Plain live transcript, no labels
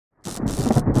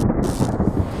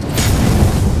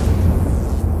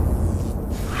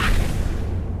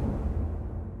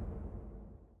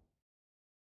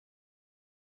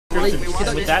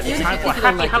With that, it's time for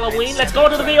Happy Halloween. Let's go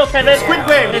to the video, Kevin. Squid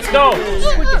Game. Let's go.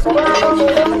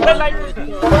 Red light.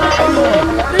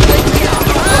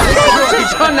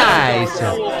 So nice.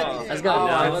 Let's go.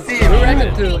 We're ready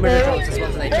to murder drones as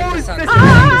well today.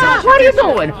 What are you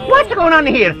doing? What's going on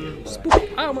here?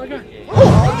 Oh my god.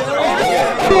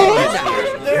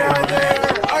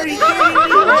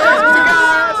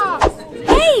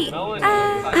 Hey,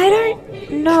 I don't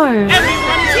know.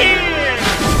 Everyone's here.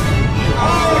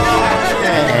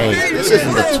 Hey, this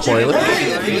isn't the toilet.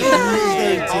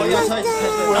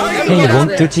 Hey,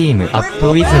 want to team up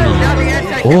with me?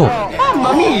 Oh,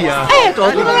 Mamma mia!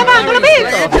 Ecco, ti lavato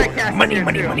l'abito! Money,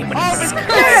 money, money, money.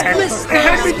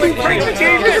 Everything for the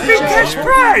game is a big cash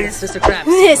prize. Mr. Krabs.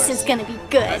 This is gonna be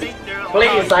good.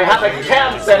 Please, I have a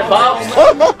cancer, Bob.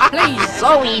 Please,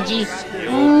 Luigi!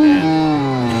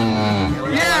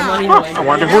 I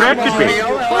wonder who that could be.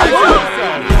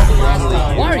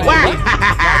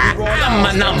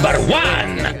 I'm number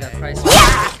one!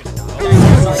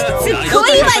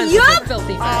 Yup!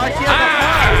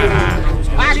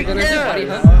 What you gonna do, buddy,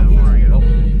 huh?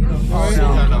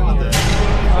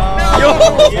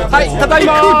 Hi,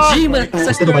 tadaima. Kojima!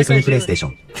 そしてデバイスにプレイステーショ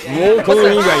ン。毛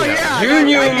根以外な牛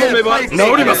乳飲めば治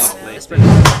ります。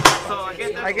Oh,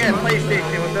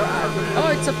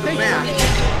 it's a pig.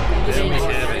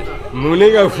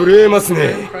 胸が震えます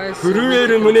ね。震え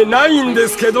る胸ないんで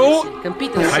すけど、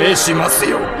返します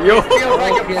よ。よ。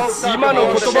今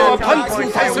の言葉はパンツ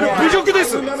に対する侮辱で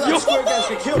す。よ。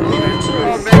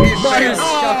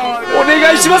お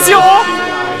願いしますよ。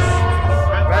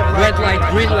Red light,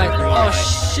 green light. Oh,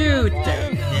 shoot!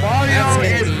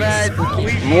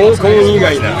 毛根以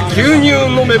外な牛乳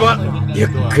飲めばゆっ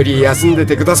くり休んで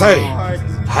てください。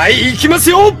はい、行きます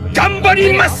よ。頑張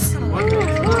ります。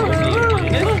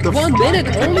1 minute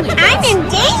only. I'm in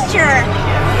danger!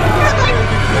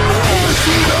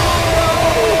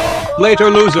 Later,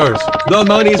 losers. The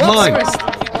money's mine.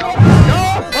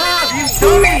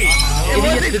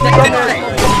 Idiot detective.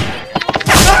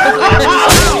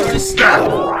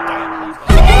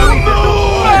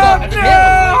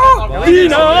ディ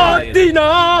ナー、ディ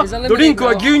ナー。ドリンク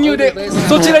は牛乳で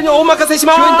そちらにお任せし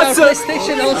ます。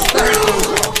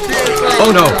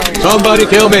 Oh no! Somebody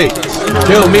kill me!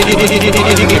 Kill me! I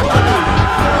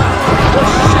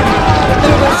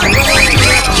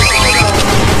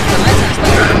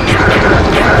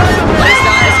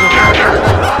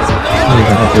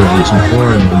got the reason for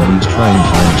him when he's trying to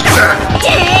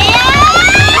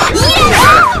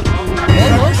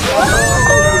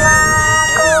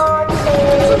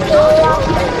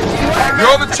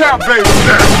You're the champ, baby.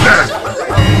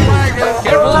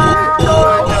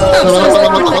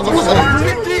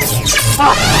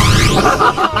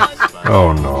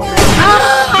 Oh no.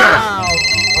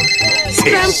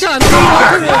 Spam time! No!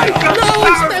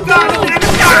 Spam time!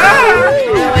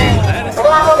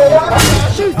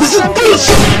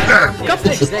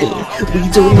 We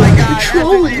don't like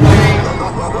control it!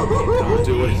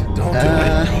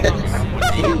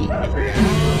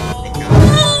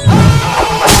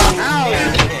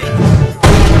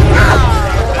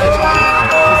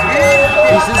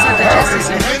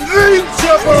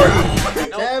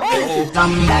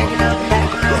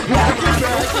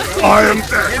 I am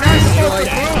dead.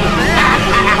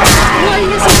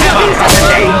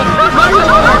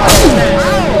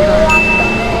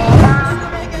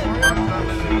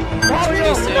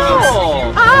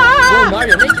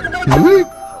 Mario naked.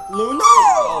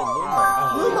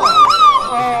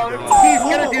 He's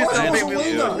gonna do something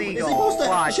illegal.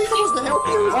 Watch. She's supposed to help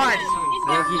you. Watch.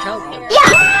 Will he help?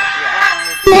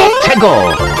 Let's go!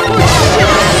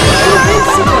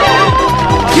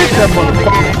 Get that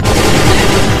motherfucker!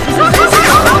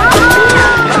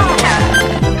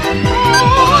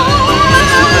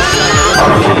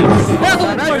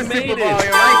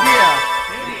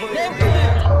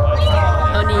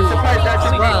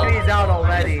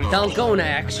 Dalgona,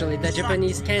 actually, the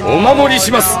Japanese candy. お守りし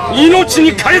ます。命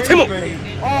に変えても。 Dalgona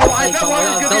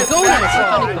is a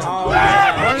honeycomb.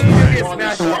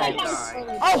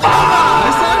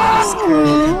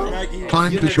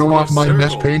 Time to show off my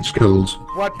mess paint skills.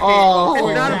 Oh,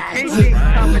 it's not a painting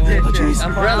competition.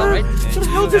 Umbrella, right?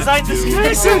 Who designed this game?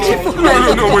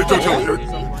 No, wait, don't tell me.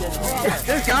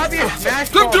 There's gotta be a smash.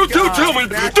 Don't tell me. Don't tell me.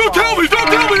 Don't tell me.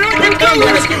 I can do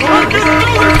this. I can do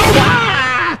this.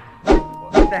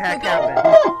 What the heck happened?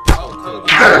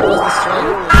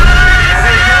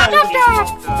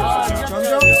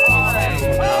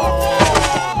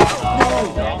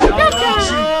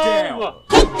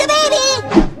 Take the baby!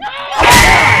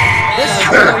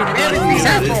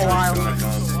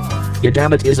 Yeah,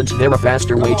 damn it, isn't there a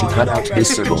faster way to cut out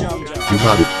this circle? You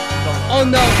got it. Oh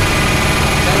no!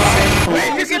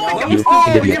 You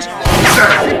idiot.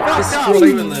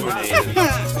 Destroyed.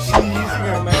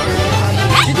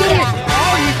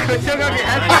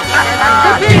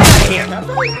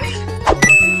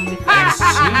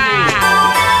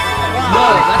 No,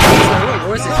 that's not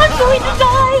worse. I'm going to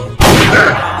die!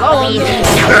 Go easy.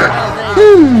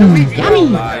 Yummy!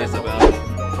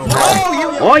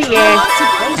 Oh yeah.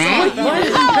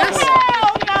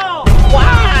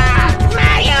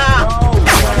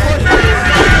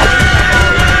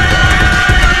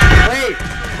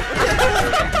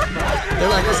 They're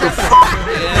like, what's up?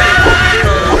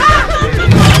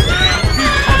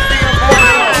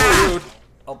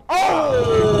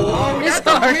 It's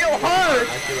hard. Real hard.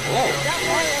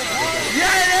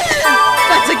 Yeah, it is.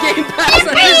 That's a game pass.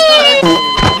 That is hard.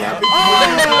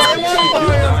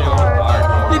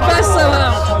 He passed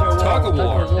somehow. Talk of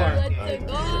war.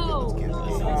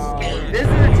 This is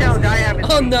a challenge I haven't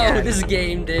Oh no, this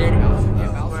game, dude.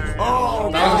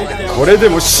 これで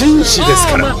も紳士です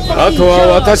から、あとは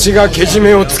私がけじ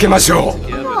めをつけましょう。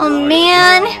 Oh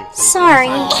man, sorry.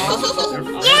 I'm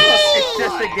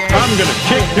gonna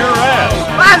kick your ass.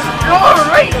 Let's go,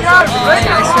 right now.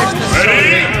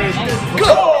 Ready? Go!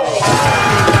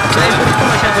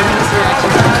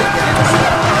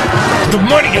 The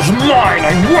money is mine.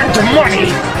 I want the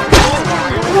money.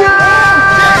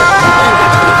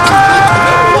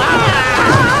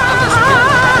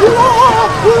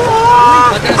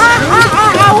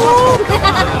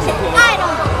 I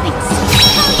don't think so.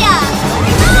 Yeah!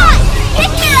 Come on!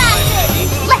 Kick your asses!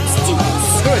 Let's do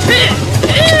this!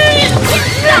 Keep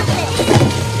it up!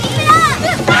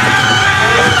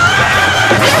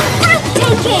 You're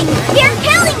fruit-taking! You're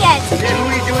killing it! Who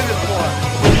are you doing this for?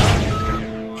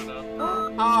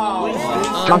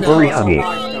 Don't worry, honey.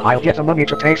 I'll get the money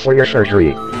to pay for your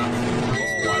surgery. It's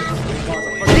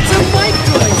a mic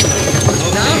toy!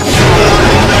 Now?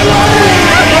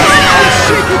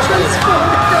 Shit, he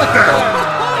transformed!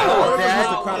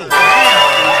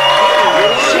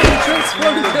 Shit, he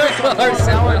transformed the car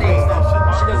somehow!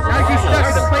 Now she's stuck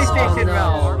in the PlayStation Oh,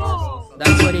 realm. no.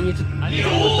 That's what you need to...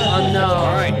 Oh no.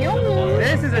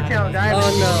 This is a challenge I haven't Oh,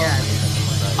 seen no. yet.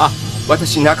 あ、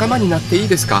私仲間になっていい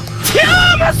ですか？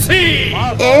 I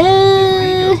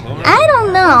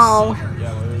don't know.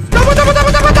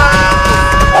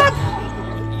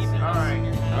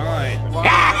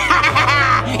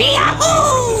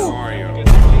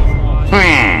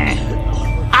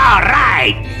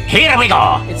 Alright, here we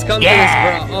go. It's come to this,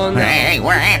 bro. Oh no.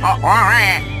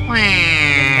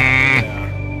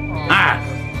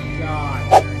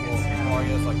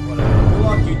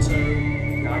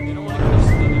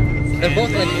 They're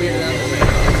both like weird out.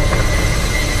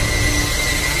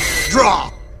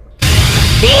 Draw!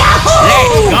 Let's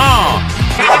go.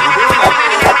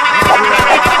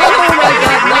 Oh my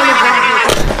god, none of them.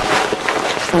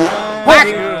 What?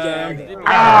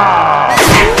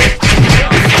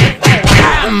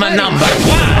 I'm number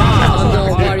one. Oh no,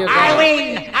 Mario I God.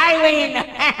 win.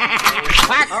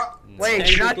 What? Wait,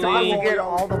 you're not supposed to get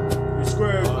all the...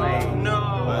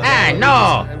 No.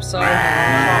 I'm sorry.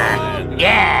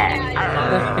 Yeah.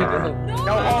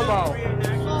 No homo.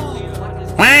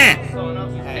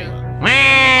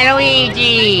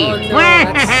 Luigi. Oh no,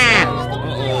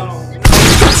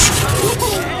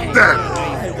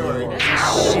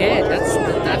 shit,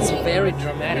 that's very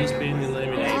dramatic.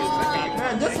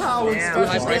 Man, that's how it's Too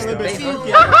high price to pay, huh?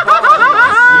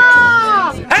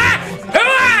 Who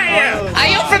are you? Are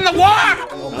you from the war?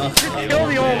 Kill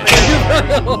the old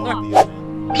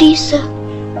man. Lisa.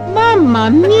 Mamma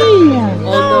mia.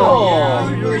 Oh no.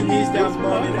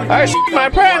 I shit my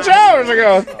pants hours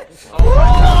ago.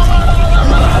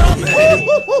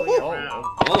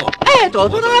 Tutto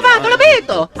lavato,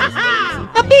 l'abito.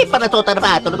 La pippa da tutto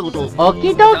lavato, tutto.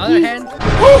 Okie The other dokie. hand.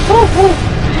 Let's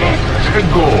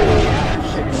go.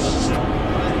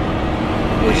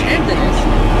 Which hand it is?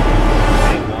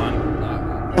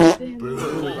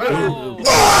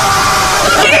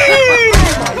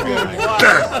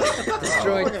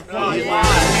 Destroyed.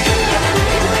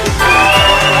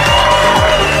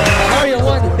 Mario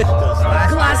won.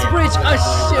 Glass bridge. Oh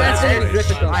shit, that's gonna be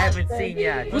difficult. I haven't seen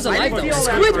yet. Who's alive though?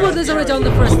 Squidward is already on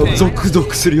the first この page. ゾクゾ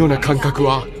クするような感覚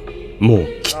はもう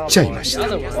切っちゃいまし The た。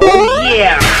 other one.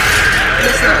 Yeah.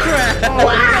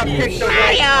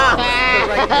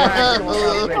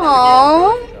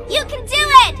 Aww. You can do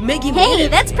it! Hey,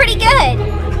 that's pretty good!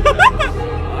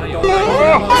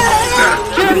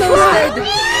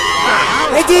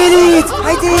 I did it!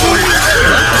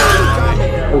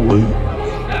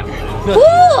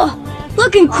 Ooh!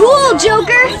 Looking cool,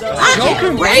 Joker!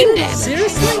 Joker brain dead.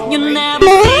 Seriously? You never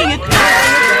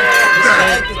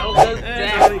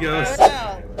goes.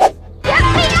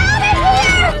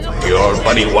 Your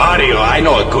buddy Wario, I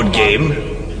know a good game.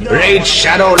 Raid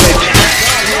Shadow Legends.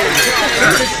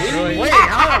 Wait,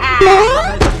 how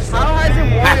has it Wario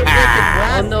breaking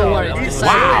glass? No Wario.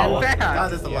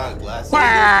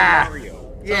 Wow.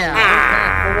 Yeah.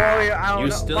 Wario, I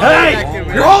don't know. Hey!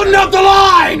 You're holding up the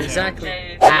line! Exactly.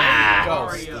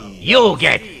 You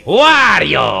get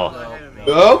Wario!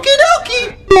 Okie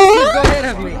dokie! Go ahead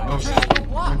of me.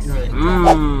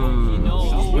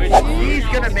 He's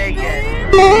gonna make it.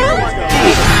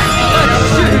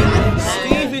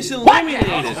 Steve is eliminated.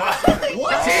 He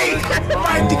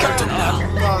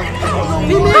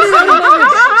made it!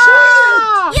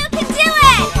 You can do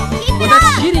it! Keep Well, it that's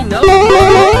up! cheating, no?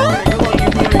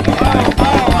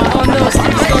 Oh no,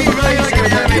 Steve's going to play.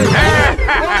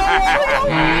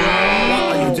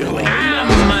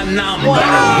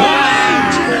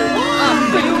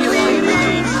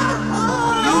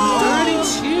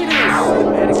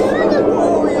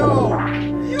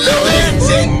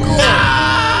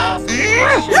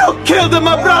 You killed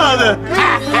my brother!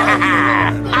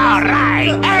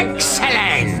 Alright,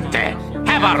 excellent!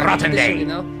 Have a rotten day!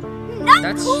 Not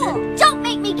That's cool! Don't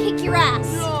make me kick your ass!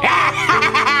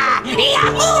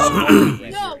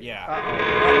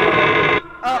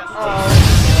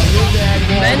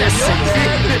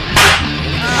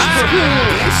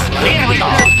 Here we go!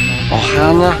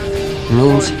 Ohana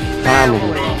means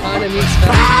family. Ohana means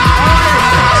family.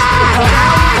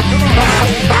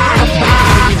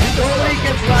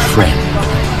 Friend.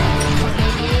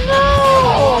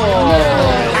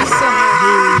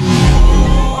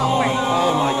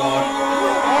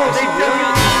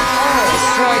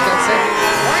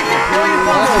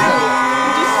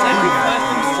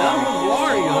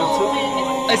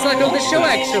 It's like on the show,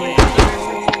 actually.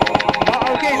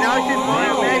 Okay, now she's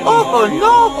Mario Maggie. Oh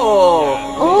no!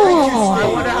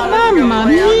 Mamma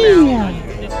mia!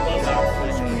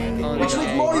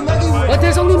 But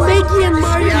there's only Maggie and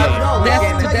Mario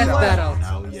left to death battle.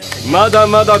 まだ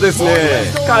まだです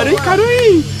ね。軽い軽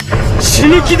い。死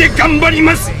ぬ気で頑張り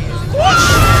ます。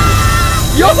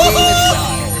よほほ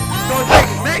ー。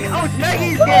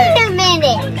 Maggie's Wait game! a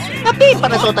minute! Kapipa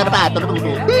na so tarbato.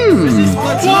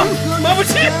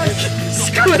 Mabuchi!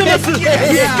 仕掛けてます。美し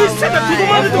さがとど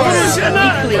まるところを知ら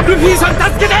ない。ルフィさん助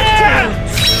けて。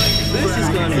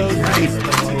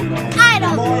 I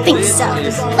don't think so!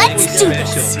 Let's do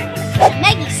this!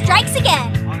 Maggie strikes again!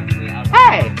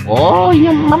 Hey! Oh,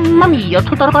 yung mamma mia,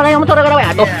 tuturo para yung motor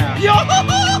agarawato. Yo!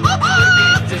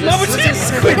 Mabuchi!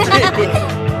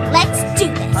 Let's do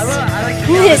this!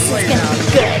 This is gonna be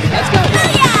good! Let's go!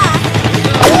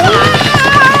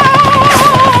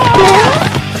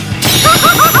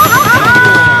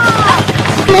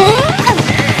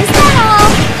 Is that all?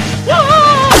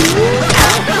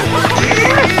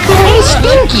 Hey,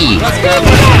 Stinky!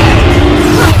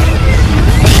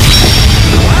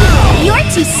 You're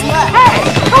too slow! Hey,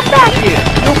 come back here!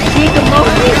 You need to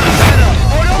move here.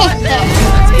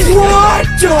 What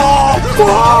the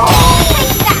fuck?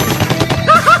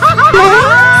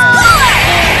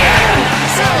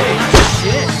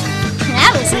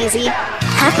 That was easy.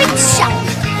 Perfect shot.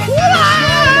 What?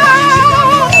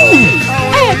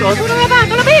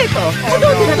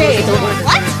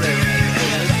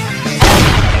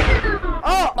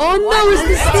 Oh no, it's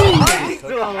the Steve!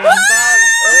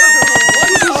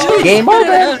 Game over!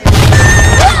 I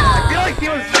feel like he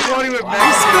was floating with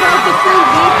Maggie. Spit out the thing,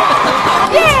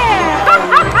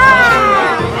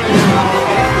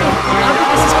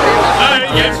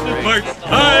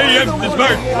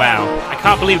 Wow, I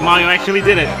can't believe Mario actually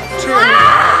did it.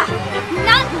 Ah!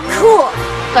 Not cool.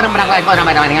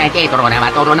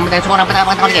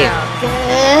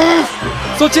 Ugh.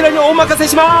 そちらにお任せ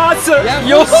します。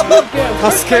よ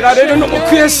助けられるのも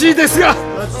悔しいですが。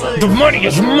 The money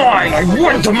is mine! I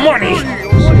want the money!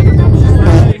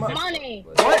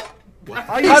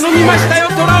 頼みましたよ、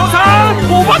トラオさん。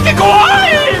お化け怖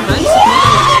い。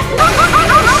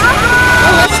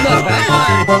 Oh, that's not bad.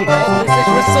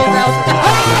 We're sold out.